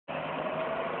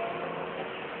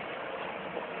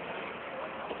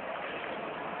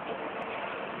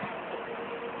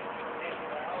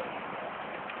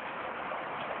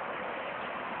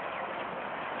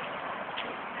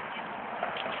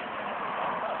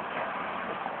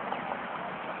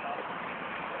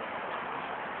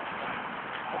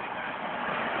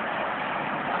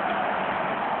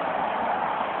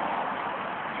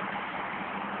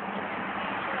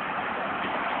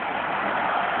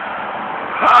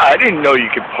I didn't know you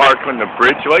could park on the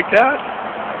bridge like that.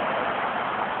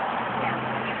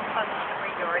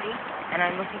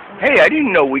 Hey, I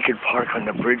didn't know we could park on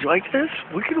the bridge like this.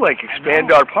 We could, like, expand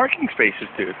our parking spaces,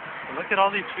 dude. Look at all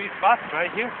these free spots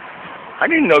right here. I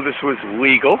didn't know this was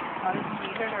legal.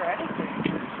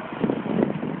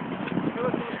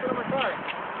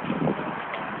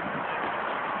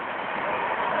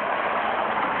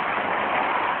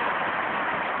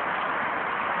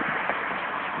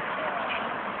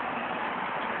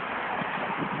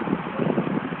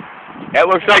 That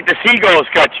looks like the seagulls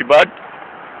got you, bud.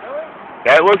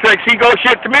 That looks like seagull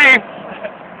shit to me.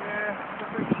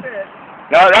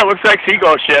 No, that looks like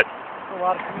seagull shit.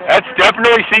 That's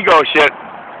definitely seagull shit.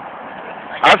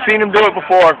 I've seen him do it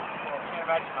before.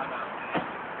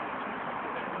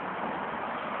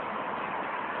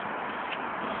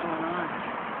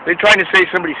 They're trying to say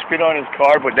somebody spit on his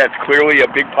car, but that's clearly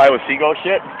a big pile of seagull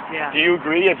shit. Yeah. Do you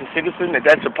agree as a citizen that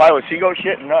that's a pile of seagull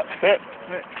shit and not spit?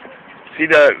 See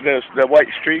the white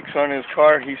streaks on his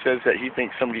car? He says that he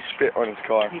thinks somebody spit on his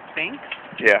car. He thinks?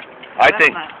 Yeah. Well, that's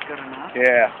not good enough.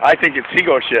 Yeah, I think it's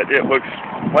seagull shit. It looks...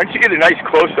 Why don't you get a nice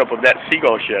close-up of that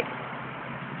seagull shit?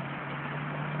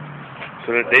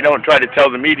 So that they don't try to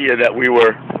tell the media that we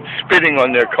were spitting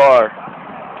on their car.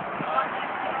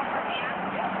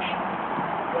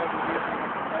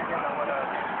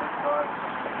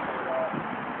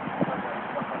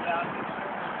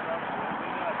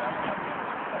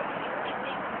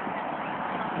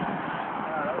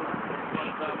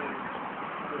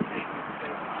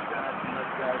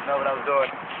 Know what I was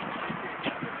doing.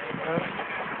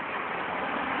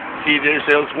 See, there's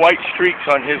those white streaks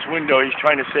on his window. He's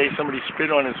trying to say somebody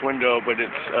spit on his window, but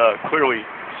it's clearly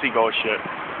seagull shit.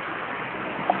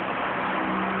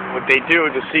 What they do,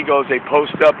 the seagulls, they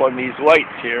post up on these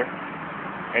lights here,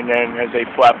 and then as they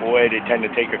flap away, they tend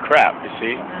to take a crap, you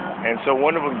see? And so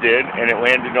one of them did, and it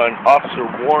landed on Officer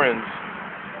Warren's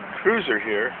cruiser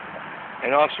here,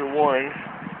 and Officer Warren,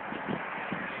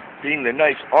 being the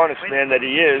nice, honest man that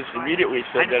he is, immediately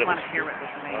said that it was... I just want to hear what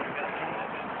this name is.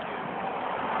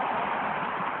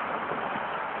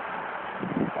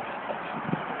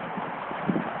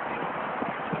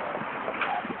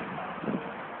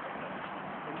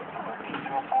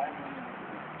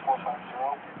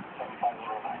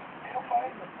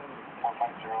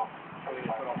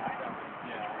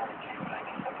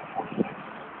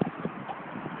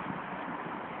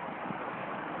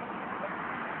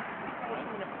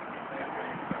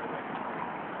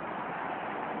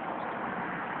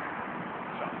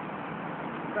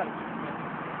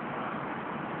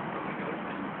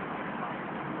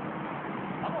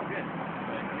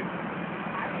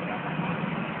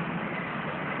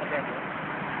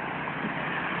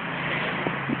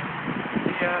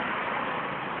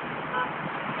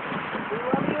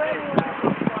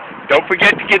 Don't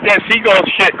forget to get that seagull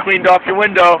shit cleaned off your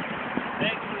window.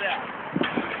 Thanks for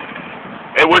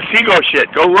that. It was seagull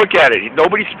shit. Go look at it.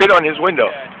 Nobody spit on his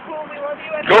window. Cool, we love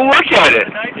you. Go look at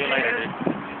it. The nice is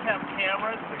we have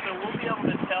cameras, so we'll be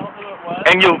able to tell who it was.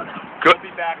 And you'll go. We'll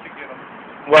be back to get them.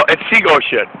 Well, it's seagull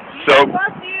shit. So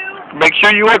make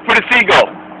sure you look for the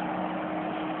seagull.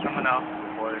 Someone else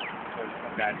reported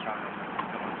a bad comment.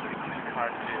 Someone's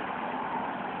hard to do.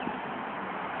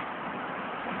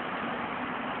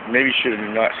 Maybe you should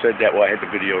have not said that while I had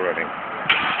the video running.